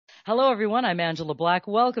Hello, everyone. I'm Angela Black.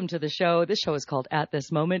 Welcome to the show. This show is called At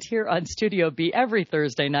This Moment here on Studio B every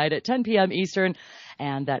Thursday night at 10 p.m. Eastern,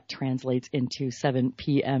 and that translates into 7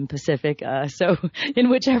 p.m. Pacific. So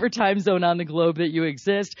in whichever time zone on the globe that you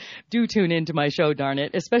exist, do tune into my show, darn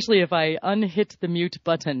it, especially if I unhit the mute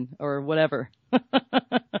button or whatever.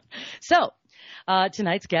 So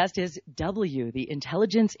tonight's guest is W, the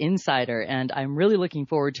Intelligence Insider, and I'm really looking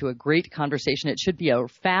forward to a great conversation. It should be a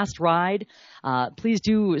fast ride. Please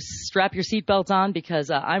do strap your seatbelts on because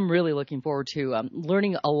I'm really looking forward to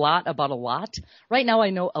learning a lot about a lot. Right now I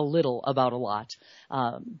know a little about a lot,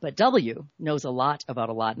 but W knows a lot about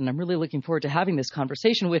a lot, and I'm really looking forward to having this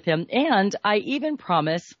conversation with him. And I even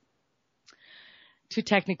promise to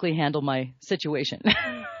technically handle my situation.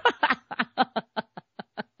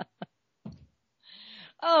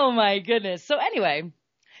 Oh, my goodness. So anyway,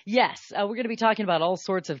 yes, we're going to be talking about all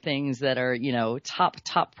sorts of things that are,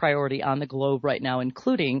 top priority on the globe right now,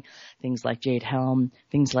 including things like Jade Helm,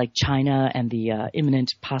 things like China and the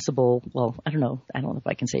imminent possible, well, I don't know if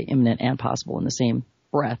I can say imminent and possible in the same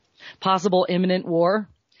breath. Possible imminent war.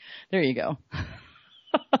 There you go.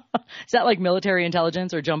 Is that like military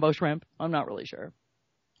intelligence or jumbo shrimp? I'm not really sure.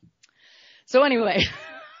 So anyway.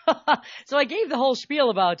 So I gave the whole spiel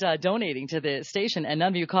about donating to the station, and none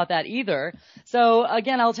of you caught that either. So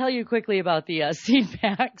again, I'll tell you quickly about the seed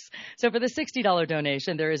packs. So for the $60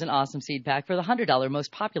 donation, there is an awesome seed pack. For the $100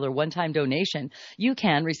 most popular one-time donation, you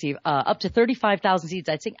can receive up to 35,000 seeds.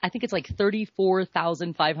 I think it's like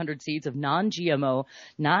 34,500 seeds of non-GMO,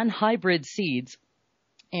 non-hybrid seeds.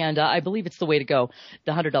 And I believe it's the way to go.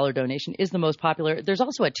 The $100 donation is the most popular. There's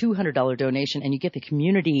also a $200 donation, and you get the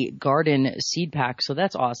community garden seed pack. So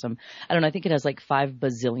that's awesome. I don't know. I think it has like 5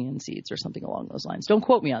 bazillion seeds or something along those lines. Don't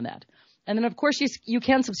quote me on that. And then, of course, you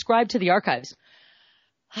can subscribe to the archives.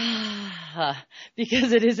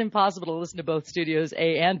 Because it is impossible to listen to both studios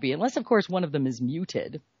A and B, unless, of course, one of them is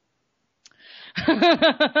muted.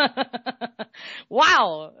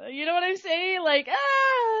 Wow. You know what I'm saying? Like,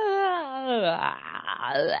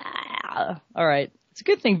 all right. It's a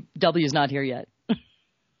good thing W's not here yet.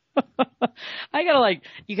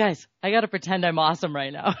 You guys, I gotta pretend I'm awesome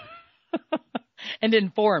right now and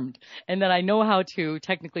informed, and that I know how to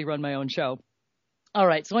technically run my own show. All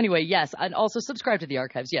right. So anyway, yes, and also subscribe to the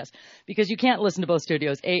archives. Yes, because you can't listen to both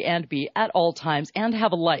studios A and B at all times and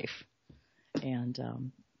have a life. And,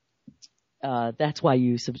 that's why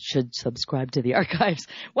you should subscribe to the archives.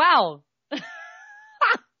 Wow.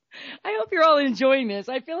 I hope you're all enjoying this.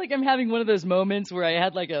 I feel like I'm having one of those moments where I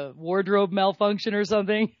had like a wardrobe malfunction or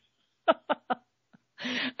something.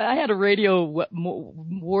 I had a radio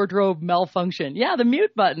wardrobe malfunction. Yeah, the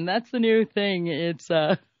mute button. That's the new thing. It's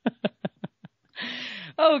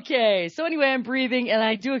okay. So anyway, I'm breathing, and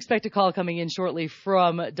I do expect a call coming in shortly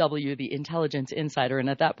from W, the Intelligence Insider. And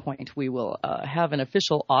at that point, we will have an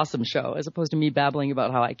official awesome show, as opposed to me babbling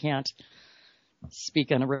about how I can't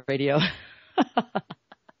speak on a radio.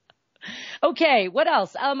 Okay, what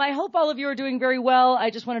else? I hope all of you are doing very well. I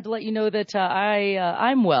just wanted to let you know that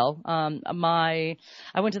I'm well. I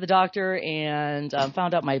went to the doctor and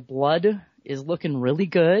found out my blood is looking really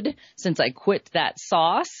good since I quit that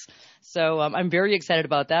sauce. So I'm very excited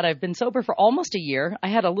about that. I've been sober for almost a year. I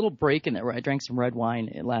had a little break in there where I drank some red wine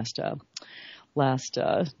last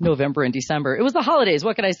November and December. It was the holidays.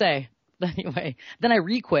 What can I say? Anyway, then I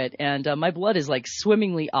re-quit, and my blood is like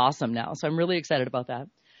swimmingly awesome now. So I'm really excited about that.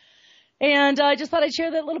 And I just thought I'd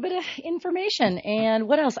share that little bit of information. And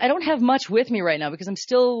what else? I don't have much with me right now because I'm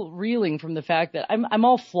still reeling from the fact that I'm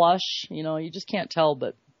all flush. You know, you just can't tell,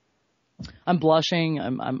 but I'm blushing.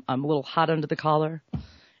 I'm a little hot under the collar,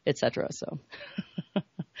 etc. So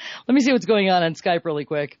let me see what's going on Skype really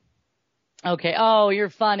quick. Okay. Oh,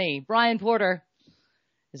 you're funny. Brian Porter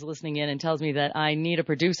is listening in and tells me that I need a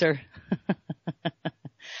producer.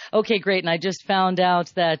 Okay, great. And I just found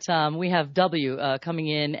out that we have W coming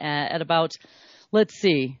in at about,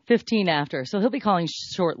 15 after. So he'll be calling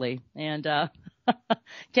shortly. And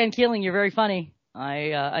Ken Keeling, you're very funny.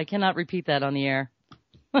 I cannot repeat that on the air.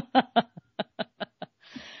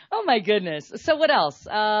 Oh, my goodness. So what else?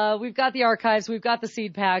 We've got the archives. We've got the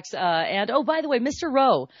seed packs. And, oh, by the way, Mr.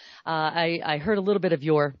 Rowe, I heard a little bit of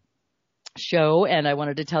your show, and I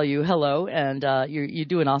wanted to tell you hello, and you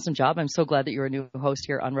do an awesome job. I'm so glad that you're a new host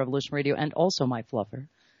here on Revolution Radio, and also my fluffer.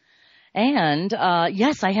 And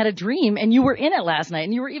yes, I had a dream, and you were in it last night,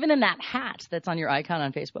 and you were even in that hat that's on your icon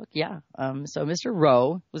on Facebook. Yeah. So Mr.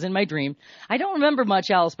 Rowe was in my dream. I don't remember much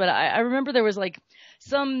else, but I remember there was like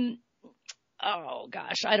some, oh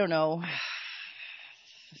gosh, I don't know,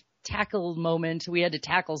 tackle moment. We had to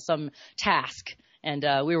tackle some task. And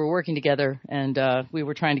we were working together, and we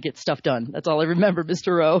were trying to get stuff done. That's all I remember,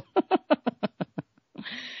 Mr. Rowe.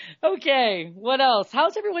 Okay, what else?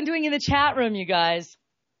 How's everyone doing in the chat room, you guys?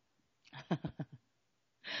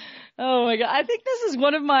 Oh my God. I think this is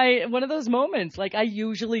one of those moments. Like, I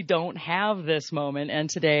usually don't have this moment, and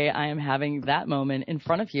today I am having that moment in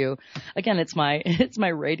front of you. Again, it's my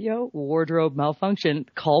radio wardrobe malfunction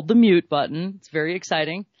called the mute button. It's very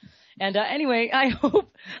exciting. And anyway, I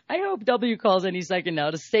hope W calls any second now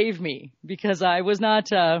to save me, because I was not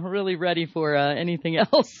really ready for anything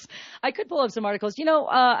else. I could pull up some articles.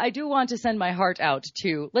 I do want to send my heart out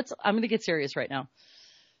to I'm going to get serious right now.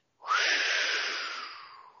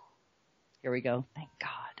 Here we go. Thank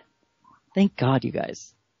God. Thank God, you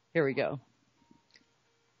guys. Here we go.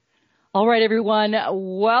 All right, everyone.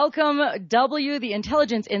 Welcome, W, the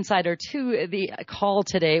intelligence insider, to the call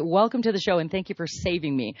today. Welcome to the show, and thank you for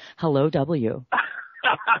saving me. Hello, W.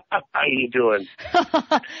 How you doing?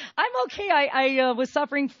 I'm okay. I was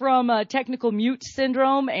suffering from technical mute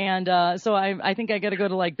syndrome, and so I think I got to go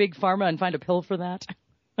to like Big Pharma and find a pill for that.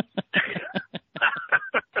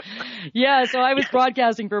 Yeah, so I was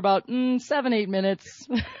broadcasting for about 7-8 minutes.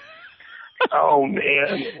 Oh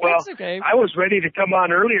man! Well, that's okay. I was ready to come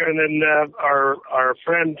on earlier, and then our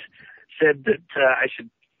friend said that I should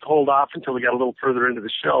hold off until we got a little further into the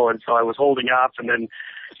show, and so I was holding off, and then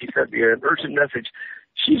she sent me an urgent message.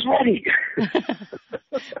 She's ready.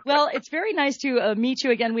 Well, it's very nice to meet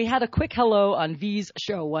you again. We had a quick hello on V's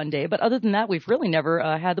show one day, but other than that, we've really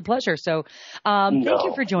never had the pleasure. So thank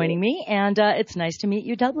you for joining me, and it's nice to meet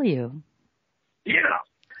you, W. Yeah.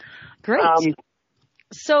 Great.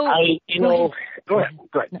 So go ahead.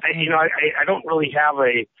 I don't really have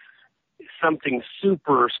something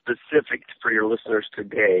super specific for your listeners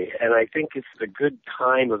today, and I think it's a good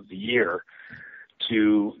time of the year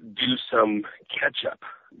to do some catch up,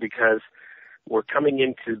 because we're coming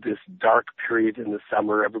into this dark period in the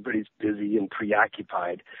summer. Everybody's busy and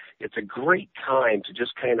preoccupied. It's a great time to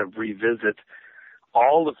just kind of revisit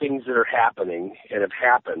all the things that are happening and have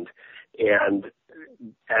happened, and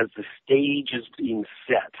as the stage is being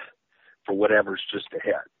set for whatever's just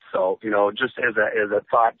ahead. So, just as a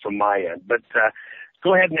thought from my end. But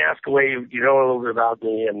go ahead and ask away. You know a little bit about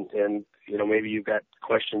me, and maybe you've got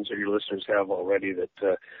questions that your listeners have already that,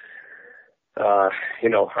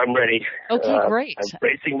 I'm ready. Okay, great. I'm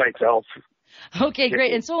bracing myself. Okay,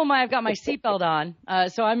 great. And so am I. I've got my seatbelt on.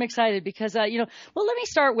 So I'm excited because, well, let me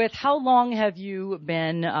start with, how long have you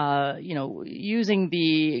been, using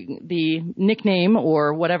the nickname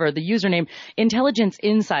or whatever, the username Intelligence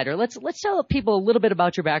Insider? Let's tell people a little bit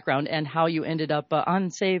about your background and how you ended up on,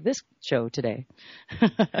 say, this show today.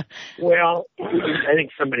 Well, I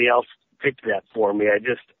think somebody else picked that for me. I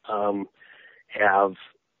just have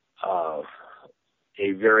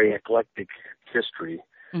a very eclectic history.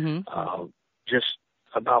 Mm-hmm. Just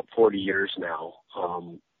about 40 years now,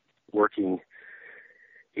 working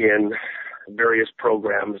in various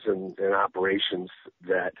programs and operations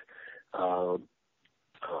that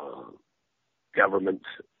government,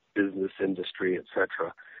 business, industry,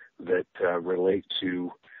 etc., that relate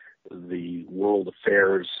to the world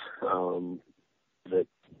affairs that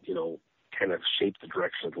kind of shape the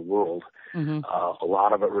direction of the world. Mm-hmm. A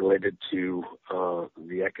lot of it related to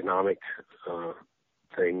the economic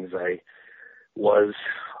things. I was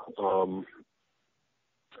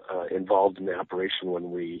involved in the operation when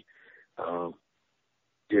we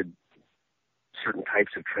did certain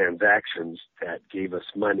types of transactions that gave us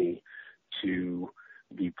money to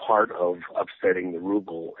be part of upsetting the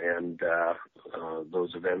ruble and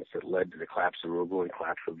those events that led to the collapse of the ruble and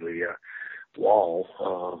collapse of the wall,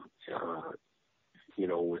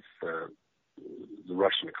 with the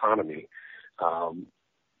Russian economy.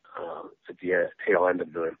 At the tail end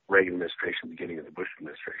of the Reagan administration, beginning of the Bush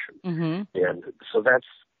administration. Mm-hmm. And so that's,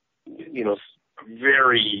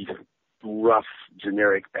 very rough,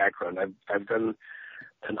 generic background. I've done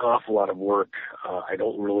an awful lot of work. I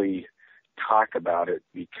don't really talk about it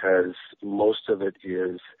because most of it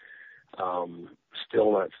is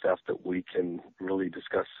still not stuff that we can really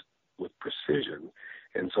discuss with precision.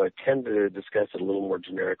 And so I tend to discuss it a little more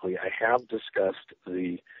generically. I have discussed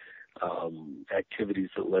the activities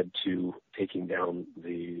that led to taking down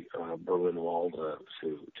the Berlin Wall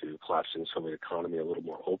to collapsing the Soviet economy a little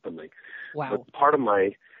more openly. Wow. But part of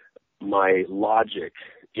my logic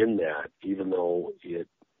in that, even though it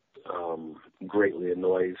greatly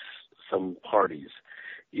annoys some parties,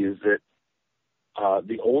 is that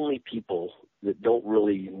the only people that don't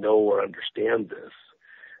really know or understand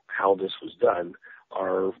how this was done,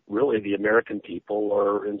 are really the American people,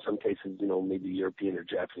 or in some cases, maybe European or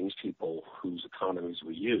Japanese people whose economies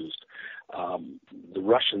we used. The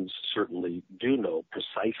Russians certainly do know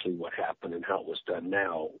precisely what happened and how it was done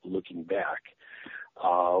now, looking back.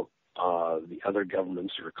 The other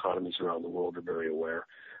governments or economies around the world are very aware.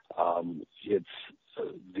 It's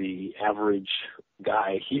the average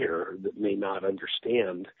guy here that may not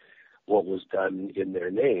understand what was done in their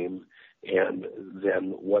name, and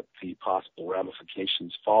then what the possible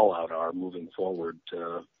ramifications fallout are moving forward,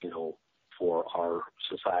 for our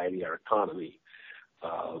society, our economy.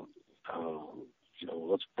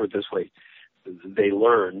 Let's put it this way. They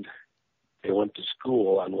went to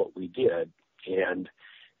school on what we did, and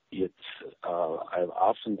I've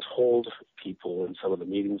often told people in some of the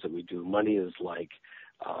meetings that we do, money is like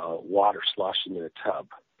water sloshing in a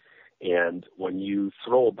tub. And when you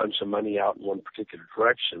throw a bunch of money out in one particular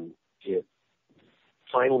direction, it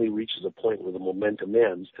finally reaches a point where the momentum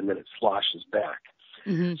ends, and then it sloshes back.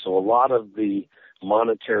 Mm-hmm. So a lot of the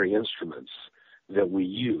monetary instruments that we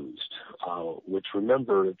used, which,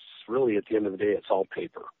 remember, it's really, at the end of the day, it's all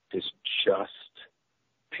paper. It's just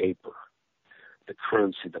paper. The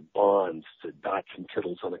currency, the bonds, the dots and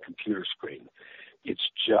tittles on a computer screen. It's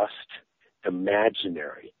just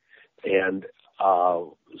imaginary. And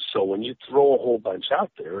so when you throw a whole bunch out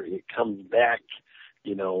there, it comes back,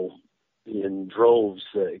 in droves.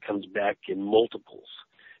 It comes back in multiples.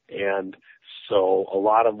 And so a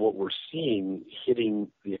lot of what we're seeing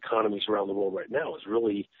hitting the economies around the world right now is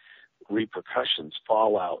really repercussions,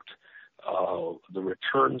 fallout, the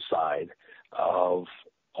return side of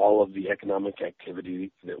all of the economic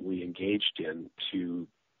activity that we engaged in to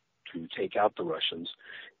take out the Russians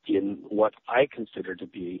in what I consider to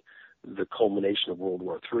be the culmination of World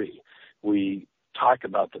War III. We talk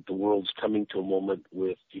about that the world's coming to a moment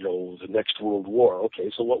with, the next World War.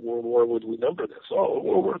 Okay, so what World War would we number this? Oh,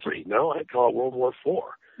 World War III. No, I call it World War IV.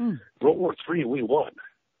 World War III, we won.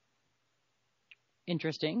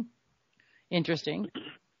 Interesting. And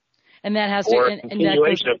that has or to... a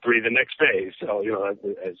continuation of 3, the next phase. So, I'd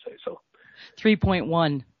say so.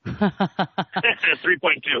 3.1.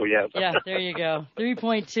 3.2, yes. Yeah, there you go.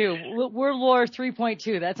 3.2. World War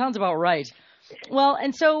 3.2. That sounds about right. Well,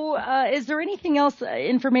 and so is there anything else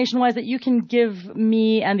information-wise that you can give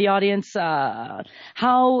me and the audience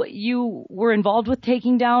how you were involved with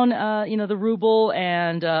taking down, the ruble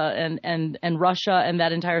and Russia and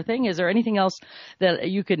that entire thing? Is there anything else that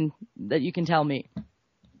you can tell me?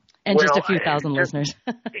 And just a few thousand listeners.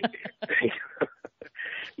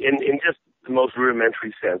 In just the most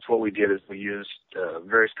rudimentary sense, what we did is we used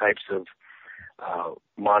various types of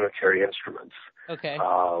monetary instruments. Okay.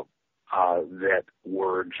 That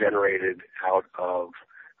were generated out of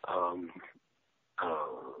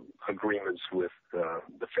agreements with the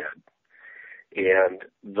Fed. And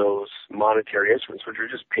those monetary instruments, which are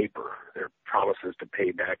just paper, they're promises to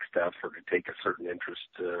pay back stuff or to take a certain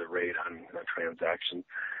interest rate on a transaction.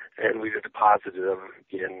 And we deposited them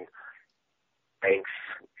in banks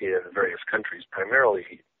in various countries,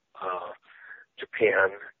 primarily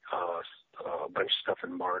Japan, a bunch of stuff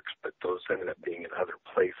in marks, but those ended up being in other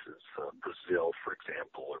places, Brazil, for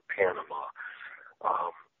example, or Panama.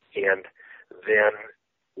 And then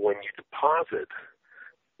when you deposit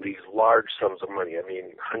these large sums of money, I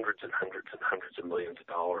mean hundreds and hundreds and hundreds of millions of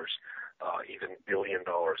dollars, even billions of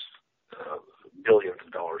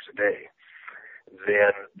dollars a day,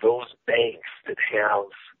 then those banks that have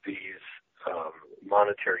these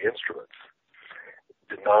monetary instruments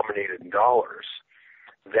denominated in dollars,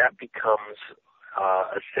 that becomes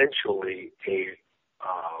essentially a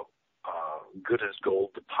good as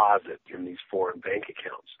gold deposit in these foreign bank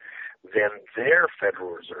accounts. Then their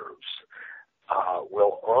Federal Reserves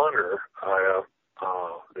will honor,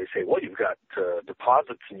 they say, well, you've got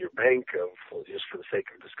deposits in your bank of, just for the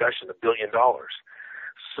sake of discussion, $1 billion.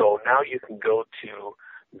 So now you can go to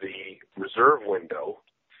the reserve window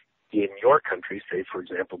in your country, say, for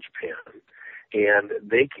example, Japan, and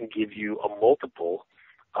they can give you a multiple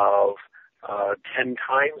of 10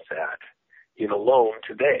 times that in a loan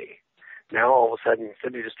today. Now, all of a sudden,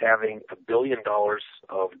 instead of just having $1 billion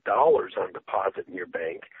of dollars on deposit in your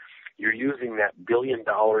bank, you're using that $1 billion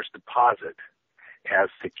deposit as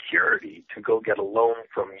security to go get a loan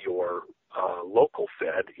from your local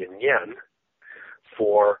Fed in yen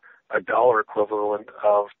for a dollar equivalent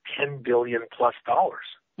of $10 billion plus dollars.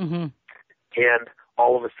 Mm-hmm. And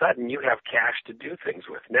all of a sudden, you have cash to do things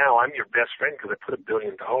with. Now, I'm your best friend because I put $1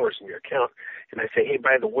 billion in your account, and I say, hey,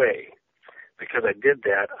 by the way, because I did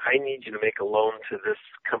that, I need you to make a loan to this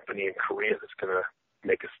company in Korea that's going to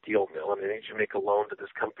make a steel mill, and I need you to make a loan to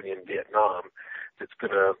this company in Vietnam that's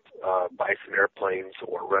going to buy some airplanes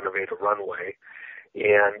or renovate a runway.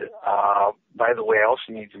 And by the way, I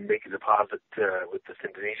also need to make a deposit with this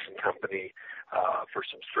Indonesian company for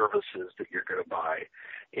some services that you're going to buy.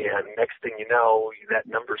 And next thing you know, that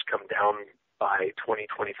number's come down by 20-25%.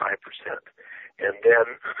 And then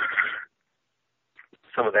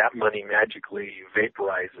some of that money magically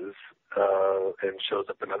vaporizes and shows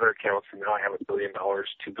up in other accounts, and now I have $1 billion,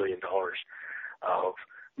 $2 billion of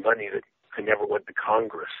money that I never went to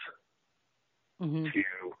Congress to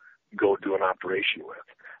go do an operation with.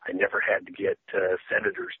 I never had to get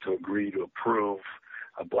senators to agree to approve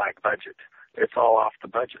a black budget. It's all off the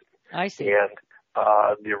budget. I see. And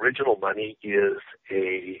the original money is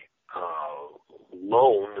a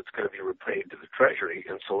loan that's going to be repaid to the Treasury,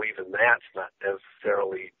 and so even that's not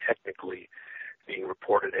necessarily technically being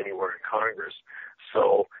reported anywhere in Congress.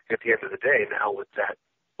 So at the end of the day, now with that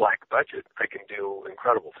black budget, I can do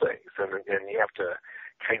incredible things. And you have to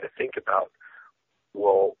kind of think about,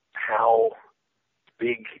 well, how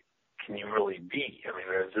big can you really be? I mean,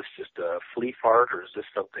 is this just a flea fart, or is this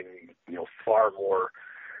something, far more,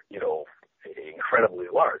 incredibly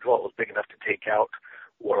large? Well, it was big enough to take out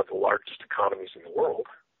one of the largest economies in the world.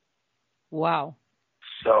 Wow.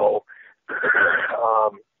 So,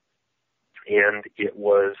 and it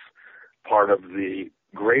was part of the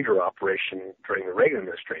greater operation during the Reagan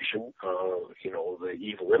administration, the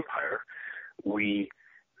evil empire. We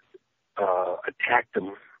attacked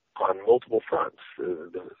them on multiple fronts.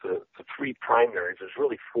 The three primaries, there's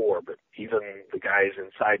really four, but even the guys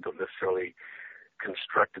inside don't necessarily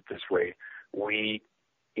construct it this way. We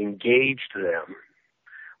engaged them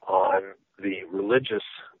on the religious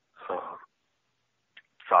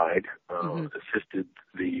side, assisted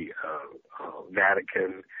the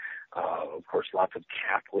Vatican, of course, lots of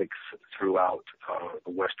Catholics throughout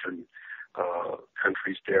the Western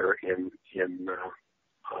countries there in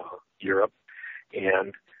Europe,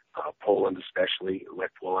 and Poland especially,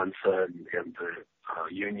 Lech Walesa and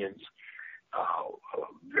the unions, a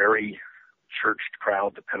very churched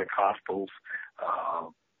crowd, the Pentecostals,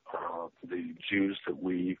 the Jews that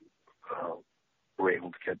we were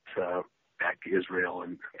able to get back to Israel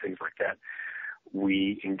and things like that.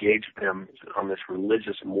 We engaged them on this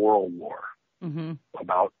religious moral war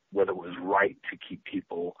about whether it was right to keep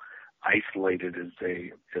people isolated as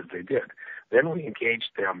they did. Then we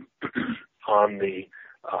engaged them on the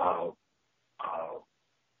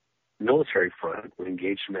military front. We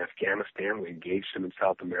engaged them in Afghanistan. We engaged them in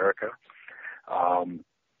South America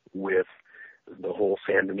with the whole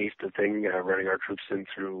Sandinista thing, running our troops in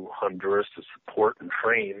through Honduras to support and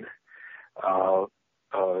train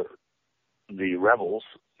the rebels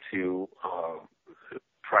to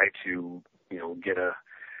try to, get a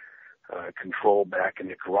control back in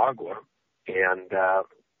Nicaragua. And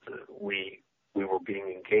we were being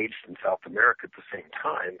engaged in South America at the same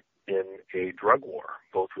time in a drug war,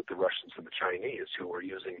 both with the Russians and the Chinese, who were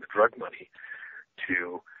using the drug money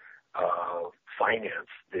to finance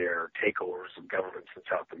their takeovers of governments in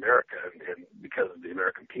South America. And because the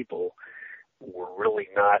American people were really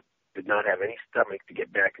did not have any stomach to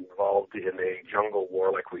get back involved in a jungle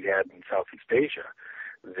war like we had in Southeast Asia,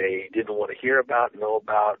 they didn't want to hear about, know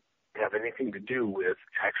about, have anything to do with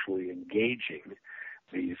actually engaging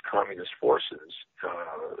these communist forces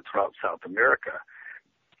throughout South America.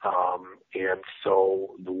 And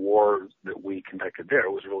so the war that we conducted there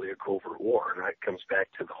was really a covert war. And that comes back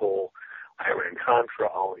to the whole Iran-Contra,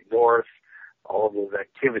 Ollie North, all of those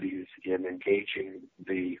activities in engaging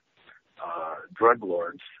the drug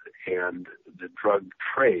lords and the drug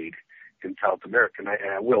trade in South America. And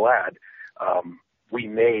I will add, we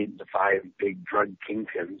made the 5 big drug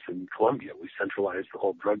kingpins in Colombia. We centralized the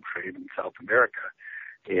whole drug trade in South America.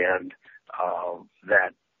 And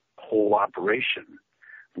that whole operation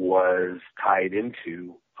was tied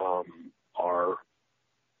into our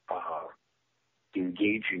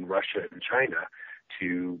engaging Russia and China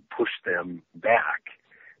to push them back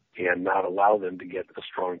and not allow them to get a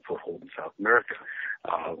strong foothold in South America.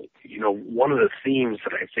 One of the themes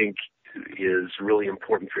that I think is really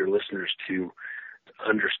important for your listeners to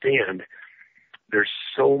understand, there's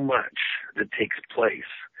so much that takes place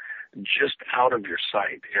just out of your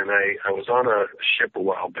sight. And I was on a ship a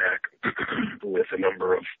while back with a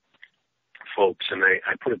number of folks, and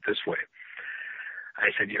I put it this way.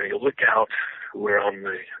 I said, you look out, we're on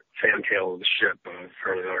the fantail of the ship, a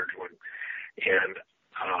fairly large one, and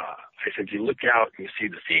I said, you look out and you see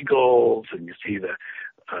the seagulls and you see the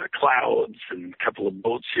clouds and a couple of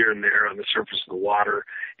boats here and there on the surface of the water.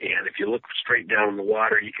 And if you look straight down in the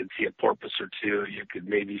water, you can see a porpoise or two. You could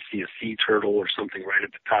maybe see a sea turtle or something right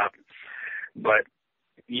at the top. But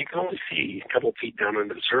you can only see a couple feet down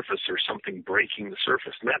under the surface or something breaking the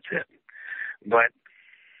surface, and that's it. But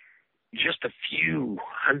just a few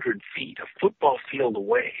hundred feet, a football field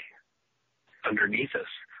away underneath us,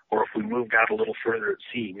 or if we moved out a little further at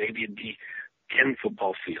sea, maybe it'd be 10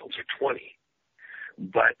 football fields or 20.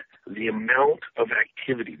 But the amount of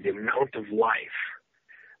activity, the amount of life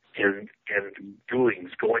and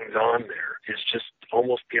doings, goings on there is just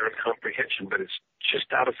almost beyond comprehension, but it's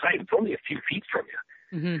just out of sight. It's only a few feet from you.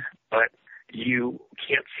 Mm-hmm. But you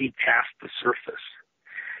can't see past the surface.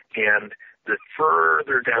 And the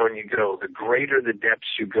further down you go, the greater the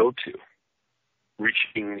depths you go to,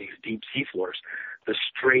 reaching these deep sea floors, the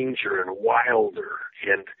stranger and wilder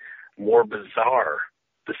and more bizarre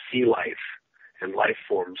the sea life and life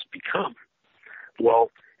forms become.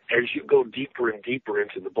 Well, as you go deeper and deeper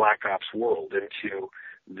into the black ops world, into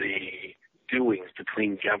the doings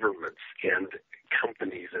between governments and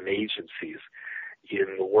companies and agencies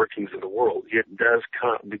in the workings of the world, it does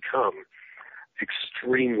become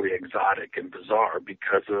extremely exotic and bizarre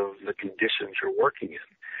because of the conditions you're working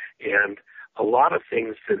in. And a lot of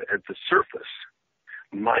things that at the surface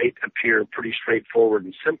might appear pretty straightforward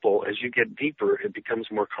and simple. As you get deeper, it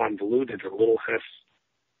becomes more convoluted and a little less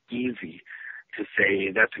easy to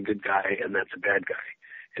say that's a good guy and that's a bad guy.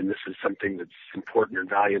 And this is something that's important and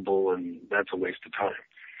valuable, and that's a waste of time.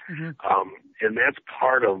 Mm-hmm. And that's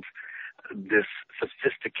part of this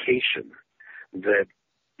sophistication that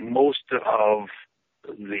most of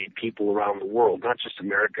the people around the world, not just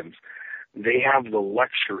Americans, they have the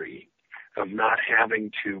luxury of not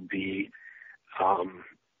having to be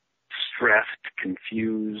stressed,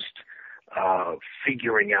 confused,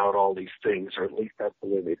 figuring out all these things, or at least that's the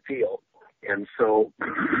way they feel. And so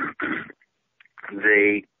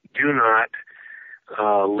they do not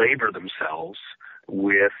labor themselves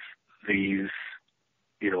with these,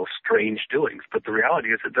 strange doings. But the reality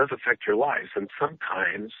is it does affect your lives, and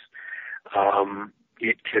sometimes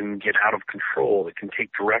it can get out of control. It can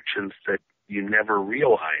take directions that you never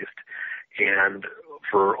realized. And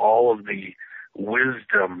for all of the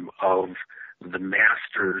wisdom of the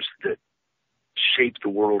masters that shape the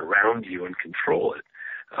world around you and control it,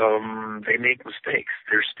 they make mistakes.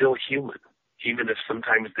 They're still human, even if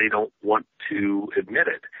sometimes they don't want to admit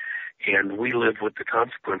it. And we live with the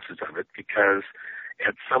consequences of it because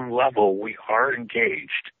at some level we are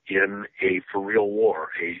engaged in a for real war,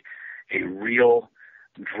 a real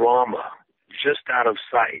drama just out of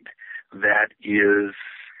sight that is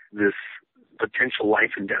this potential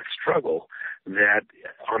life and death struggle that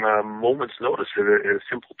on a moment's notice, in a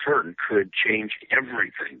simple turn, could change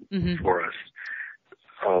everything mm-hmm. for us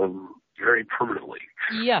very permanently.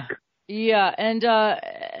 Yeah. Yeah, and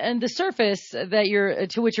the surface that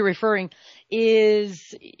to which you're referring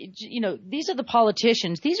is, these are the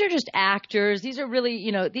politicians. These are just actors. These are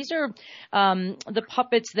really, these are the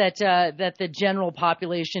puppets that the general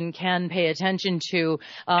population can pay attention to.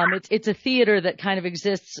 It's a theater that kind of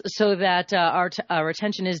exists so that our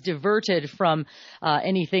attention is diverted from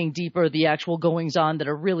anything deeper, the actual goings on that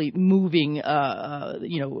are really moving,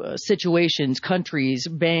 situations, countries,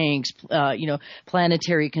 banks,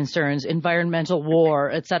 planetary concerns, environmental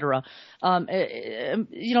war, etc. So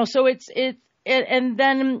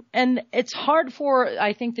and it's hard for,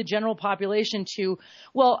 I think, the general population to,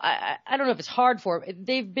 I don't know if it's hard for,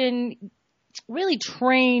 they've been really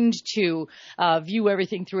trained to view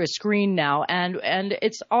everything through a screen now, and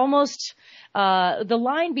it's almost the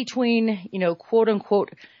line between, quote unquote,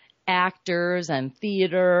 actors and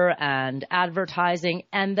theater and advertising,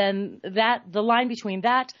 and then the line between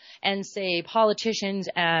that and, say, politicians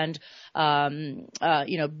and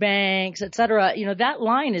banks, et cetera, that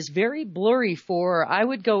line is very blurry for, I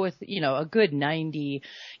would go with, a good 95%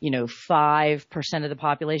 of the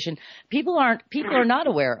population. People are not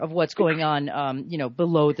aware of what's going on,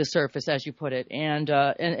 below the surface, as you put it. And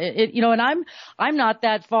I'm not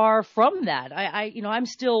that far from that. I'm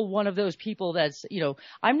still one of those people that's,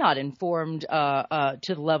 I'm not informed, to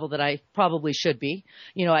the level that I probably should be.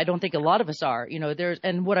 I don't think a lot of us are,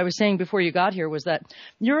 and what I was saying before you got here was that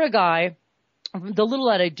you're a guy, the little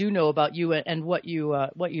that I do know about you and what you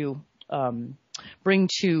bring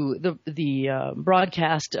to the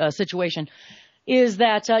broadcast situation is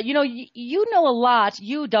that, you know a lot,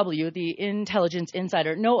 the intelligence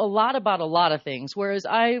insider, know a lot about a lot of things, whereas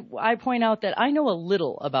I point out that I know a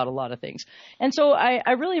little about a lot of things. And so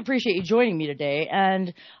I really appreciate you joining me today.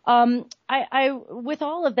 And I with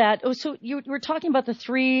all of that, so you were talking about the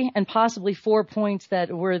 3 and possibly 4 points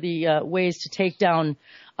that were the ways to take down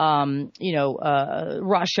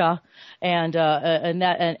Russia and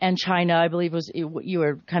China, I believe you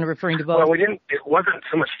were kind of referring to both. Well, we didn't. It wasn't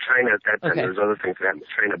so much China at that time. Okay. There's other things that happened in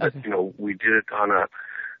China, but we did it on a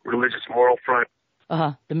religious moral front.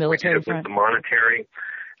 The military we did it front. with the monetary.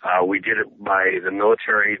 We did it by the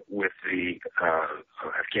military with the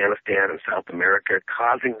Afghanistan and South America,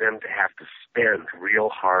 causing them to have to spend real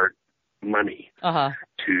hard money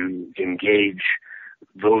to engage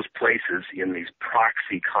those places in these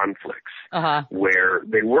proxy conflicts where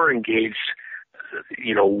they were engaged,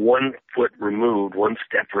 one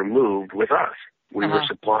step removed with us. We were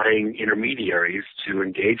supplying intermediaries to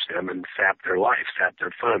engage them and sap their life, sap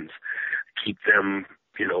their funds, keep them,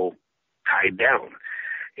 tied down.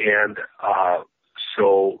 And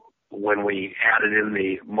so when we added in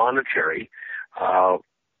the monetary,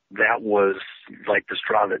 that was like the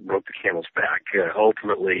straw that broke the camel's back.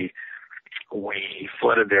 Ultimately, we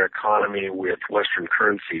flooded their economy with Western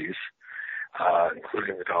currencies,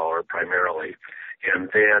 including the dollar primarily, and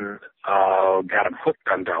then got them hooked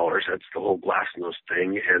on dollars. That's the whole glasnost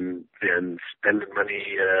thing, and then spending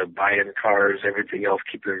money, buying cars, everything else,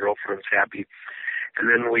 keeping their girlfriends happy. And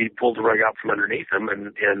then we pulled the rug out from underneath them,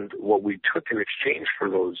 and what we took in exchange for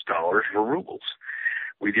those dollars were rubles.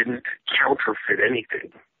 We didn't counterfeit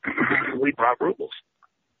anything. We bought rubles,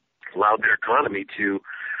 allowed their economy to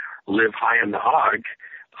live high in the hog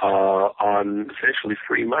on essentially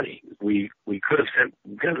free money. We could have sent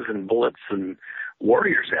guns and bullets and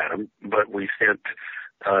warriors at them, but we sent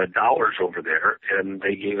dollars over there, and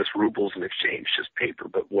they gave us rubles in exchange, just paper.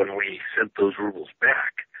 But when we sent those rubles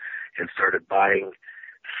back and started buying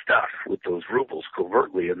stuff with those rubles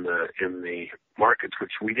covertly in the markets,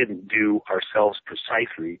 which we didn't do ourselves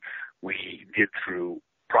precisely, we did through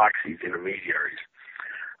proxies, intermediaries,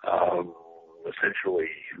 essentially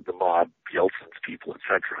the mob, Yeltsin's people,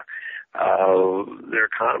 etc. Their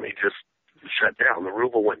economy just shut down. The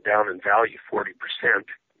ruble went down in value 40%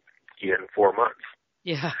 in 4 months.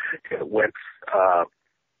 Yeah. It went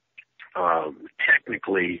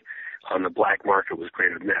technically on the black market was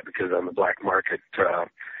greater than that, because on the black market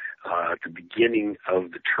at the beginning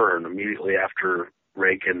of the turn, immediately after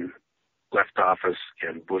Reagan left office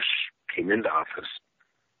and Bush came into office,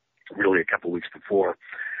 really a couple of weeks before,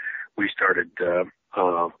 we started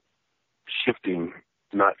shifting,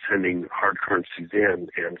 not sending hard currencies in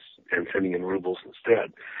and sending in rubles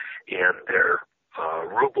instead. And their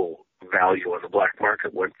ruble value on the black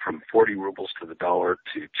market went from 40 rubles to the dollar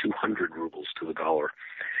to 200 rubles to the dollar,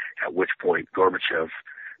 at which point Gorbachev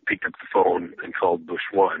picked up the phone and called Bush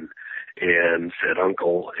 1 and said,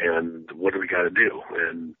 "Uncle, and what do we got to do?"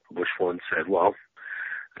 And Bush 1 said, "Well,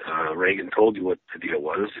 Reagan told you what the deal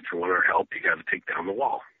was. If you want our help, you got to take down the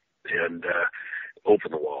wall and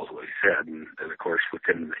open the wall," is what he said. And of course,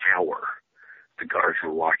 within an hour, the guards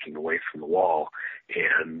were walking away from the wall,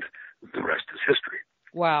 and the rest is history.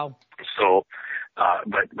 Wow. So,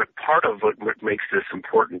 but part of what makes this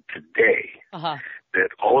important today, that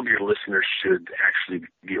all of your listeners should actually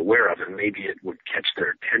be aware of, and maybe it would catch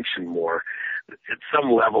their attention more. At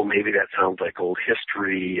some level, maybe that sounds like old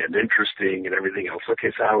history and interesting and everything else.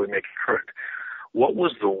 Okay, so how do we make it current? What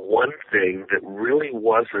was the one thing that really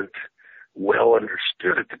wasn't well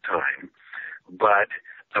understood at the time, but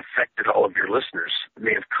affected all of your listeners? It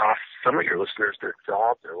may have cost some of your listeners their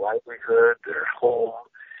job, their livelihood, their home.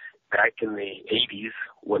 Back in the 80s,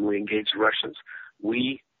 when we engaged the Russians,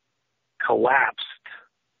 we collapsed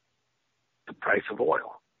the price of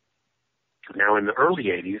oil. Now, in the early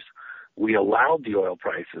 80s, we allowed the oil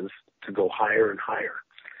prices to go higher and higher.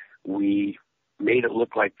 We made it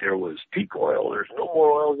look like there was peak oil. There's no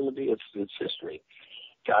more oil going to be. It's history.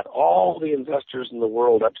 Got all the investors in the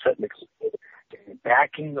world upset and excited,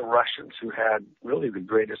 backing the Russians, who had really the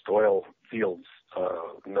greatest oil fields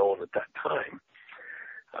known at that time,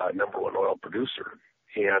 number one oil producer.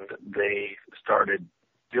 And they started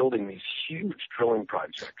building these huge drilling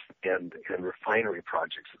projects and refinery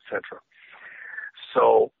projects, etc.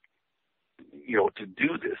 So, to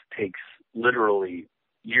do this takes literally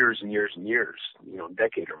years and years and years, a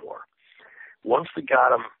decade or more. Once we got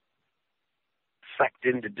them sucked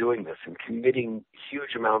into doing this and committing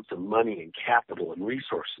huge amounts of money and capital and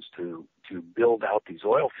resources to build out these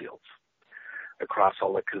oil fields across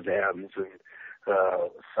all the Kazans and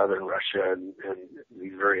southern Russia and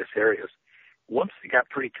these various areas, once they got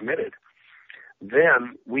pretty committed,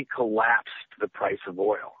 then we collapsed the price of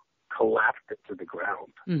oil, collapsed it to the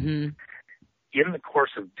ground. Mm-hmm. In the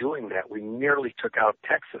course of doing that, we nearly took out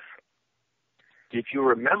Texas. If you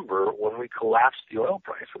remember, when we collapsed the oil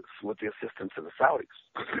prices with the assistance of the Saudis.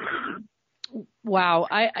 Wow.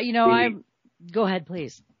 Go ahead,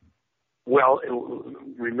 please. Well,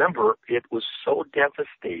 remember, it was so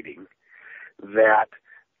devastating that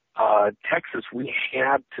Texas, we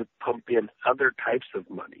had to pump in other types of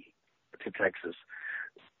money to Texas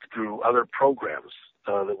through other programs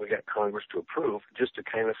that we got Congress to approve just to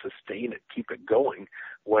kind of sustain it, keep it going,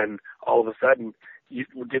 when all of a sudden you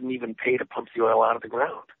didn't even pay to pump the oil out of the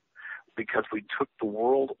ground, because we took the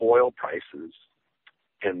world oil prices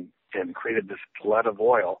and created this flood of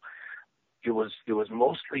oil. It was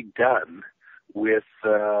mostly done with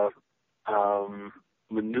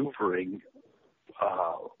maneuvering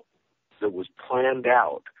that was planned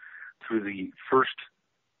out through the first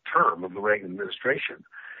term of the Reagan administration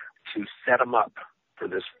to set them up for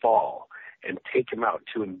this fall and take them out,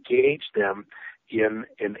 to engage them in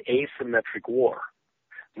an asymmetric war,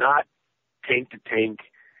 not tank to tank,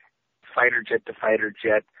 fighter jet to fighter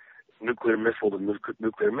jet, nuclear missile to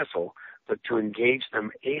nuclear missile, but to engage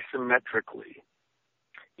them asymmetrically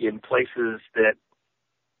in places that,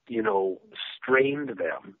 strained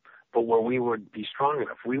them, but where we would be strong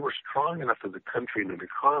enough. We were strong enough as a country and an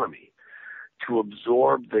economy to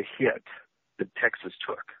absorb the hit that Texas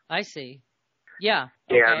took. I see. Yeah.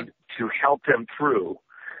 Okay. And to help them through.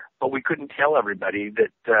 But we couldn't tell everybody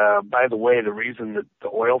that, by the way, the reason that the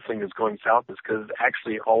oil thing is going south is because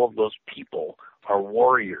actually all of those people are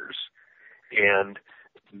warriors, and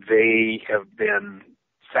they have been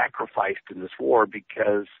sacrificed in this war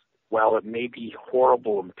because, while it may be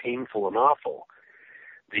horrible and painful and awful,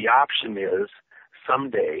 the option is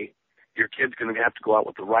someday your kid's going to have to go out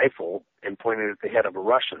with a rifle and point it at the head of a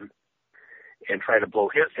Russian and try to blow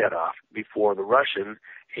his head off before the Russian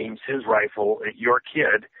aims his rifle at your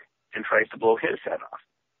kid and tries to blow his head off.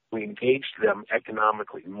 We engaged them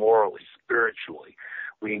economically, morally, spiritually.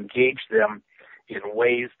 We engaged them in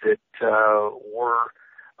ways that were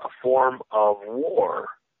a form of war,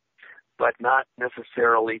 but not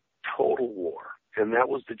necessarily total war. And that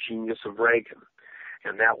was the genius of Reagan.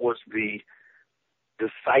 And that was the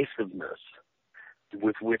decisiveness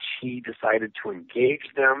with which he decided to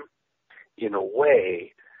engage them in a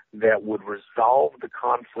way that would resolve the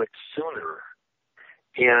conflict sooner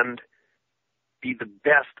and be the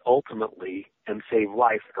best ultimately and save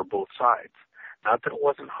life for both sides. Not that it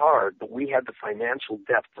wasn't hard, but we had the financial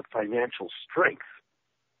depth, the financial strength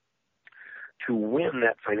to win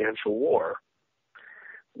that financial war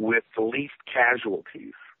with the least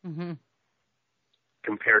casualties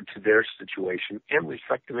compared to their situation, and we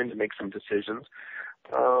sucked them in to make some decisions.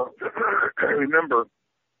 Remember,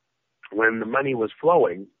 when the money was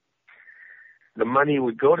flowing, the money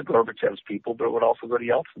would go to Gorbachev's people, but it would also go to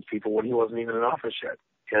Yeltsin's people when he wasn't even in office yet.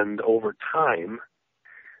 And over time,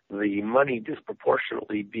 the money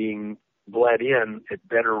disproportionately being bled in at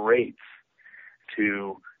better rates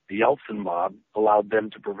to the Yeltsin mob allowed them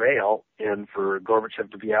to prevail and for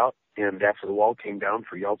Gorbachev to be out, and after the wall came down,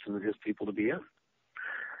 for Yeltsin and his people to be in.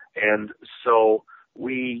 And so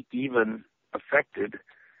we even affected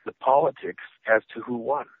the politics as to who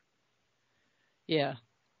won. Yeah.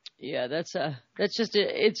 Yeah, that's just,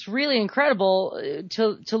 it's really incredible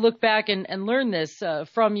to look back and learn this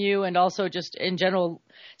from you, and also just in general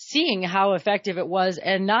seeing how effective it was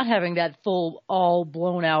and not having that full, all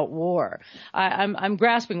blown out war. I'm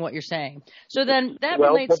grasping what you're saying. So then that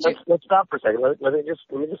relates to. Let's stop for a second. Let me just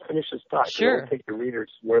finish this thought. Sure. I'll take the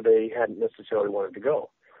readers where they hadn't necessarily wanted to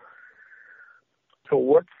go. So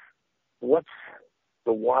what's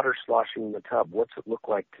the water sloshing in the tub? What's it look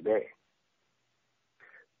like today?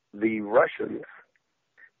 The Russians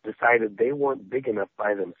decided they weren't big enough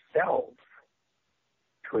by themselves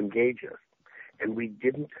to engage us, and we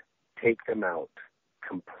didn't take them out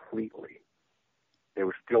completely. They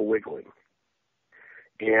were still wiggling.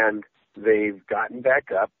 And they've gotten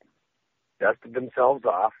back up, dusted themselves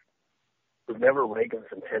off. It was never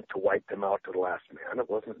Reagan's intent to wipe them out to the last man. It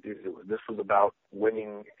wasn't. This was about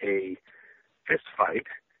winning a fist fight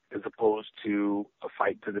as opposed to a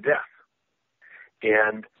fight to the death.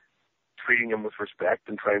 And treating them with respect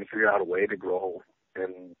and trying to figure out a way to grow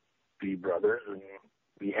and be brothers and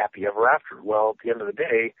be happy ever after. Well, at the end of the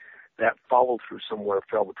day, that follow through somewhere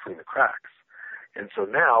fell between the cracks. And so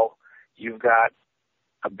now you've got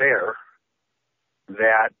a bear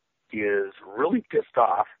that is really pissed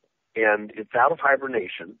off, and it's out of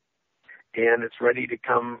hibernation, and it's ready to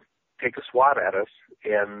come take a swat at us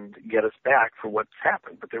and get us back for what's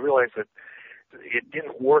happened. But they realize that it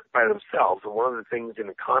didn't work by themselves. And one of the things in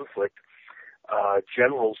a conflict,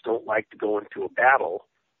 generals don't like to go into a battle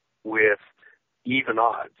with even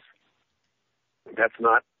odds. That's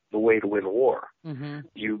not the way to win a war. Mm-hmm.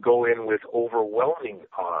 You go in with overwhelming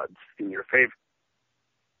odds in your favor.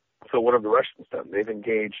 So what have the Russians done? They've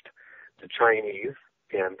engaged the Chinese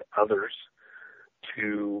and others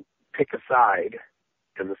to pick a side,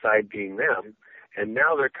 and the side being them. And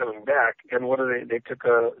now they're coming back, and what are they? They took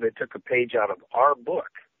a page out of our book,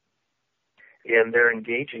 and they're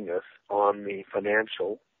engaging us on the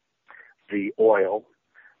financial, the oil,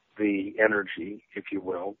 the energy, if you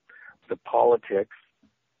will, the politics,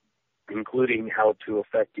 including how to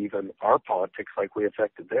affect even our politics like we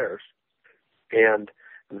affected theirs. And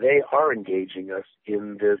they are engaging us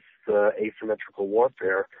in this asymmetrical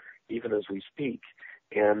warfare even as we speak,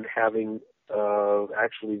 and having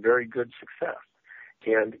actually very good success.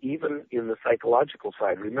 And even in the psychological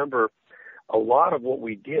side, remember, a lot of what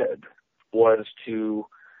we did was to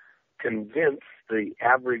convince the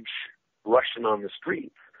average Russian on the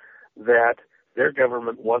streets that their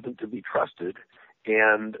government wasn't to be trusted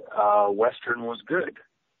and Western was good.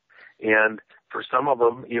 And for some of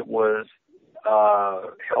them, it was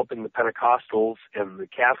helping the Pentecostals and the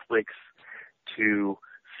Catholics to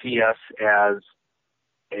see us as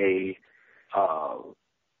a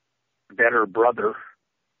better brother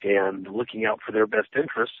and looking out for their best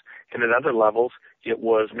interests. And at other levels, it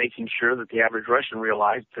was making sure that the average Russian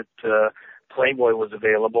realized that Playboy was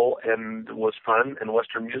available and was fun and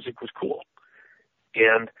Western music was cool.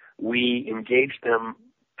 And we engaged them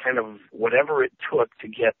kind of whatever it took to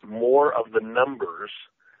get more of the numbers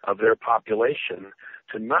of their population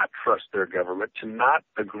to not trust their government, to not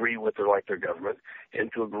agree with or like their government,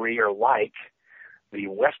 and to agree or like the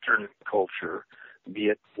Western culture, be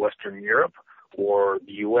it Western Europe or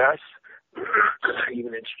the U.S.,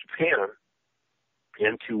 even in Japan,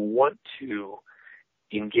 and to want to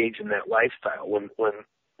engage in that lifestyle. When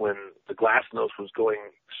the glasnost was going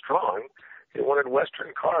strong, they wanted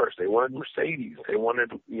Western cars, they wanted Mercedes, they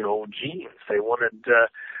wanted, jeans, they wanted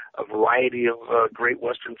a variety of great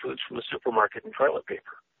Western foods from the supermarket and toilet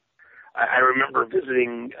paper. I remember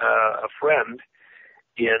visiting a friend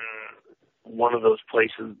in one of those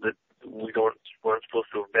places that we weren't supposed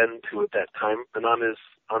to have been to at that time, and on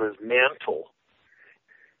his mantle,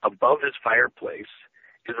 above his fireplace,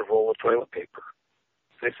 is a roll of toilet paper.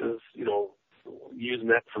 This is, using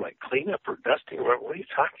that for like cleanup or dusting. What are you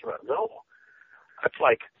talking about? No. That's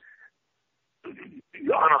like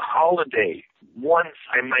on a holiday, once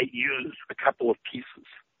I might use a couple of pieces.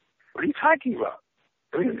 What are you talking about?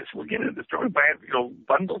 I mean, we're getting into the story by,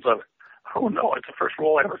 bundles of it. Oh no, it's the first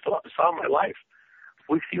roll I ever saw in my life.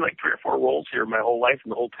 We've seen like 3 or 4 rolls here my whole life in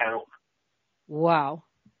the whole town. Wow.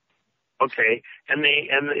 Okay, and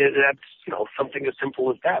that's something as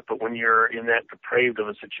simple as that. But when you're in that depraved of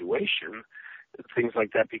a situation, things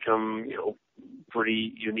like that become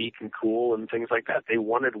pretty unique and cool and things like that. They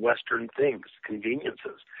wanted Western things,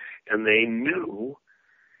 conveniences, and they knew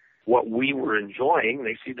what we were enjoying.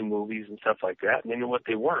 They see the movies and stuff like that, and they knew what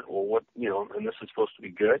they weren't. Well, and this is supposed to be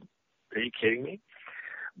good. Are you kidding me?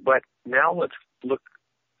 But now let's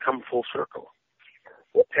come full circle.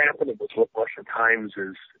 What's happening with what Russia Times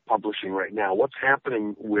is publishing right now? What's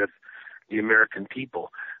happening with the American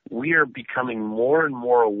people? We are becoming more and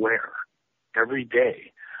more aware every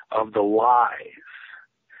day of the lies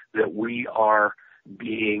that we are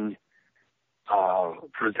being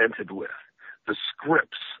presented with, the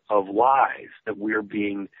scripts of lies that we are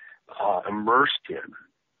being immersed in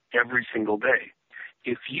every single day.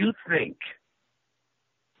 If you think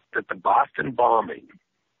that the Boston bombing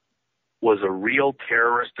was a real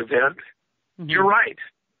terrorist event, you're right.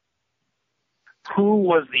 Who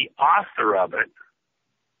was the author of it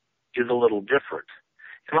is a little different.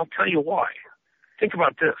 And I'll tell you why. Think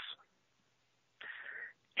about this.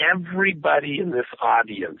 Everybody in this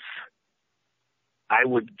audience, I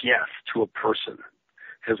would guess to a person,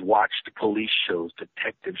 has watched police shows,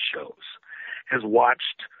 detective shows, has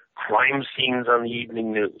watched crime scenes on the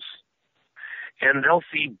evening news. And they'll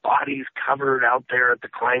see bodies covered out there at the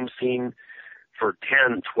crime scene for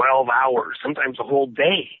 10, 12 hours, sometimes a whole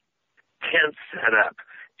day. Tents set up,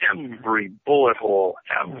 every bullet hole,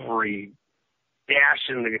 every dash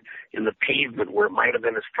in the pavement where it might have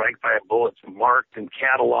been a strike by a bullet marked and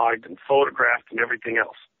cataloged and photographed and everything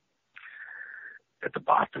else. At the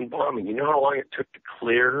Boston bombing, you know how long it took to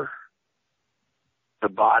clear the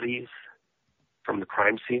bodies from the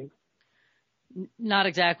crime scene? Not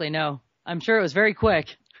exactly, no. I'm sure it was very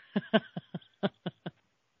quick.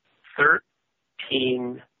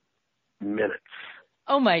 13 minutes.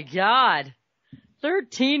 Oh, my God.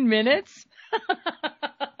 13 minutes?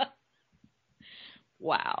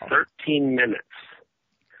 Wow. 13 minutes.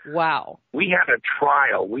 Wow. We had a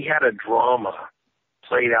trial. We had a drama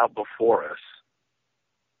played out before us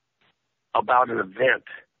about an event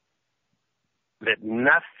that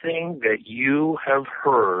nothing that you have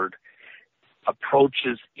heard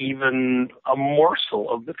approaches even a morsel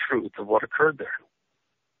of the truth of what occurred there.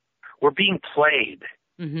 We're being played.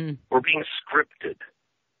 Mm-hmm. We're being scripted.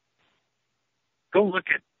 Go look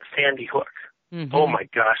at Sandy Hook. Mm-hmm. Oh my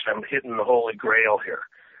gosh, I'm hitting the holy grail here.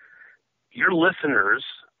 Your listeners,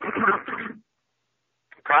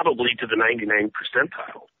 probably to the 99th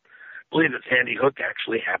percentile, believe that Sandy Hook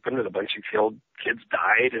actually happened and a bunch of killed kids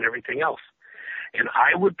died and everything else. And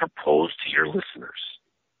I would propose to your listeners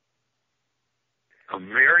a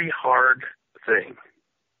very hard thing.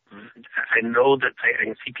 I know that I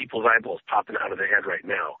can see people's eyeballs popping out of their head right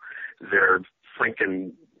now. Their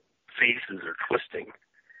freaking faces are twisting.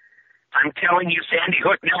 I'm telling you, Sandy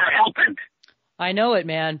Hook never happened. I know it,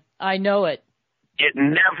 man. I know it. It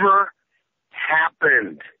never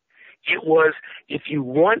happened. It was, if you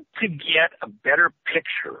want to get a better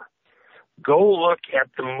picture, go look at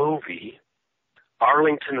the movie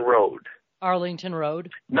Arlington Road. Arlington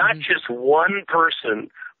Road. Not just one person,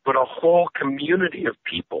 but a whole community of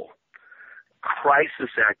people. Crisis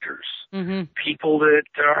actors. People that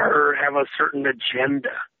have a certain agenda.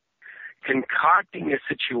 Concocting a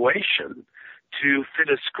situation to fit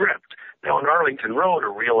a script. Now, in Arlington Road, a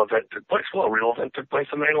real event took place. Well, a real event took place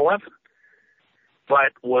on 9/11.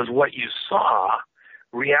 But was what you saw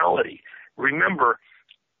reality? Remember,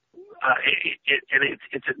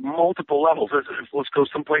 it's at multiple levels. Let's go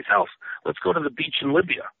someplace else. Let's go to the beach in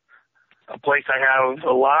Libya, a place I have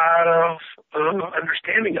a lot of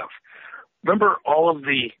understanding of. Remember all of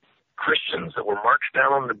the Christians that were marched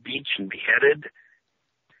down on the beach and beheaded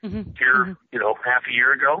here, half a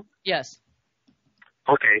year ago? Yes.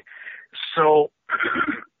 Okay. So,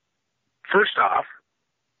 first off,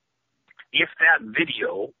 if that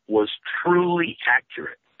video was truly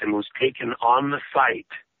accurate and was taken on the site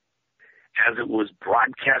as it was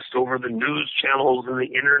broadcast over the news channels and the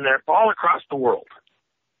internet all across the world,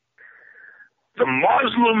 the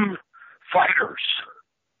Muslim fighters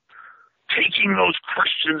taking those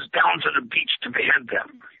Christians down to the beach to behead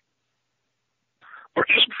them were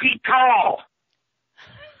 8 feet tall.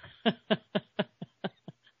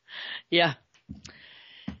 Yeah.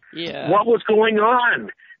 Yeah. What was going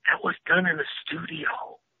on? That was done in a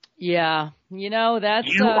studio. Yeah. That's...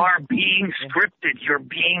 You are being scripted. You're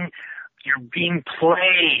being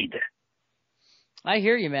played. I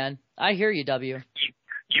hear you, man. I hear you, W.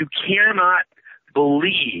 You cannot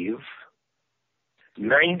believe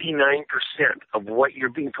 99% of what you're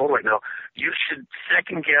being told right now. You should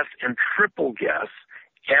second guess and triple guess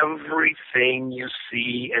everything you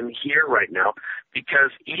see and hear right now,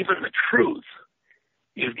 because even the truth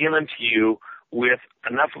is given to you with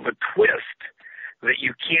enough of a twist that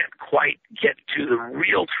you can't quite get to the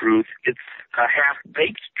real truth. It's a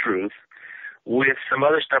half-baked truth with some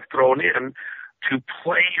other stuff thrown in to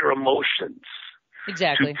play your emotions.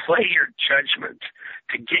 Exactly. To play your judgment,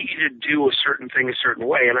 to get you to do a certain thing a certain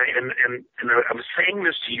way. And I'm saying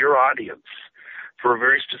this to your audience for a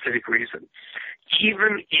very specific reason.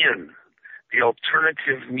 Even in the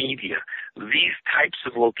alternative media, these types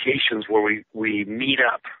of locations where we meet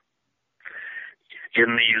up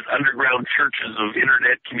in these underground churches of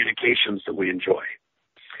internet communications that we enjoy,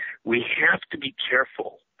 we have to be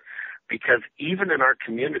careful, because even in our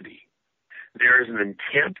community, there is an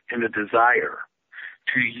intent and a desire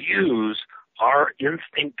to use our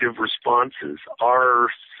instinctive responses, our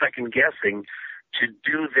second guessing, to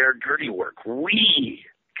do their dirty work. We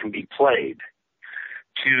can be played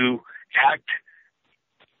to act,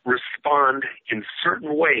 respond in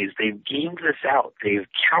certain ways. They've gamed this out. They've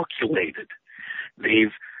calculated.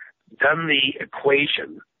 They've done the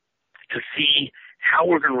equation to see how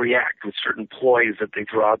we're going to react with certain ploys that they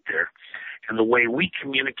throw out there and the way we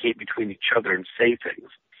communicate between each other and say things.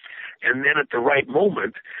 And then at the right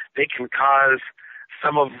moment, they can cause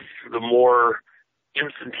some of the more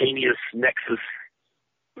instantaneous nexus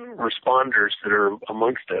responders that are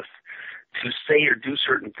amongst us to say or do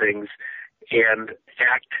certain things and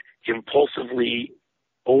act impulsively,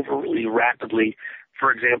 overly, rapidly.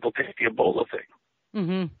 For example, take the Ebola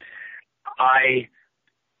thing. I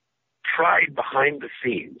tried behind the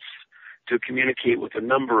scenes to communicate with a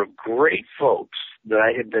number of great folks that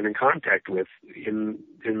I had been in contact with in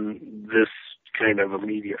this kind of a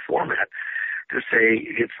media format to say,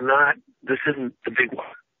 this isn't the big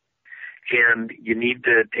one. And you need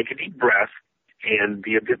to take a deep breath and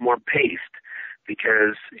be a bit more paced,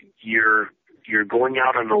 because you're going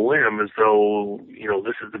out on a limb as though,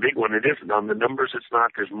 this is the big one. It isn't. On the numbers, it's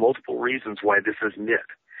not. There's multiple reasons why this isn't it.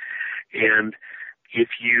 And if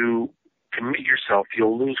you commit yourself,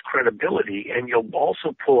 you'll lose credibility, and you'll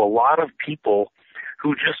also pull a lot of people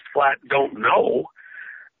who just flat don't know.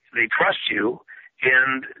 They trust you,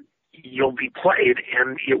 and you'll be played,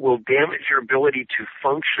 and it will damage your ability to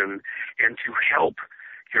function and to help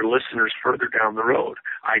your listeners further down the road.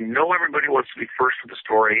 I know everybody wants to be first with the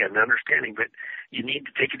story and understanding, but you need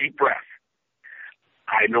to take a deep breath.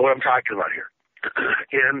 I know what I'm talking about here.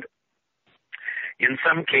 And in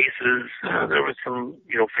some cases, there was some,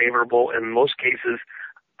 favorable. In most cases,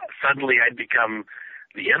 suddenly I'd become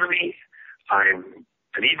the enemy. I'm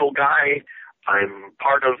an evil guy. I'm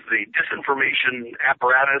part of the disinformation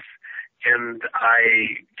apparatus, and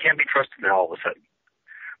I can't be trusted now all of a sudden.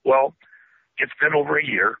 Well, it's been over a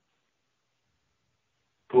year.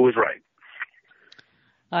 Who was right?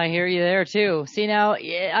 I hear you there too. See, now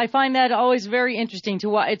I find that always very interesting to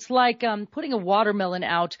watch. It's like putting a watermelon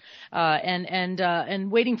out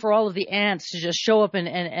and waiting for all of the ants to just show up and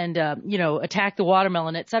attack the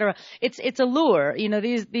watermelon, etc. It's a lure.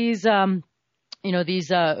 These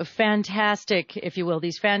fantastic, if you will,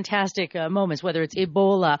 these fantastic moments, whether it's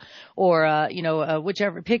Ebola or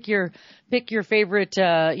whichever. Pick your favorite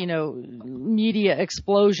media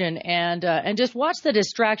explosion and just watch the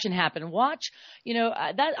distraction happen. Watch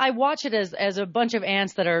that I watch it as a bunch of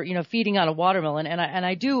ants that are feeding on a watermelon, and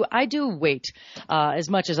I do wait as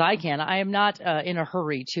much as I can. I am not in a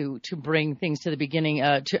hurry to bring things to the beginning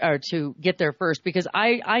to get there first, because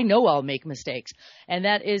I know I'll make mistakes, and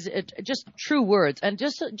that is just true words. And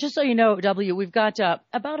just so you know, W, we've got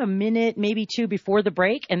about a minute, maybe two before the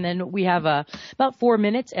break, and then we have about 4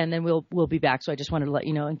 minutes, and then we'll be back. So I just wanted to let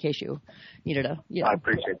you know in case you needed a. I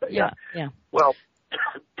appreciate that. Yeah. Well,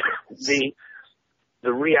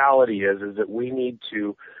 the reality is that we need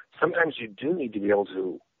to. Sometimes you do need to be able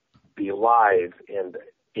to be alive and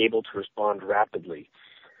able to respond rapidly.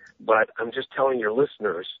 But I'm just telling your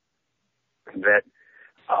listeners that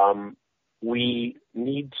we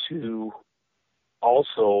need to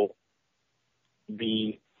also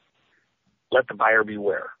let the buyer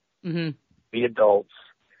beware. Mm-hmm. Be adults,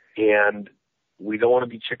 and we don't want to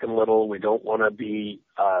be Chicken Little. We don't want to be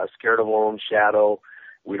scared of our own shadow.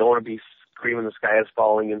 We don't want to be screaming the sky is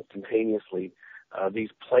falling instantaneously. These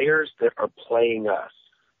players that are playing us,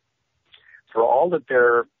 for all that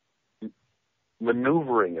they're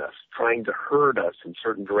maneuvering us, trying to herd us in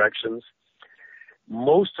certain directions,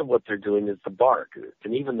 most of what they're doing is the bark.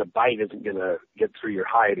 And even the bite isn't going to get through your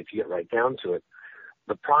hide if you get right down to it.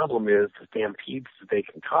 The problem is the stampedes that they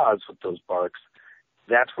can cause with those barks.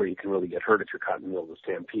 That's where you can really get hurt if you're caught in the middle of a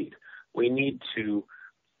stampede. We need to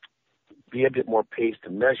be a bit more paced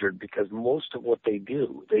and measured, because most of what they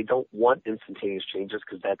do, they don't want instantaneous changes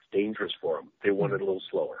because that's dangerous for them. They want it a little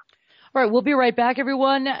slower. All right, we'll be right back,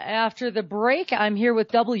 everyone. After the break, I'm here with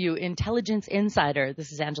W, Intelligence Insider.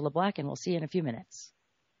 This is Angela Black, and we'll see you in a few minutes.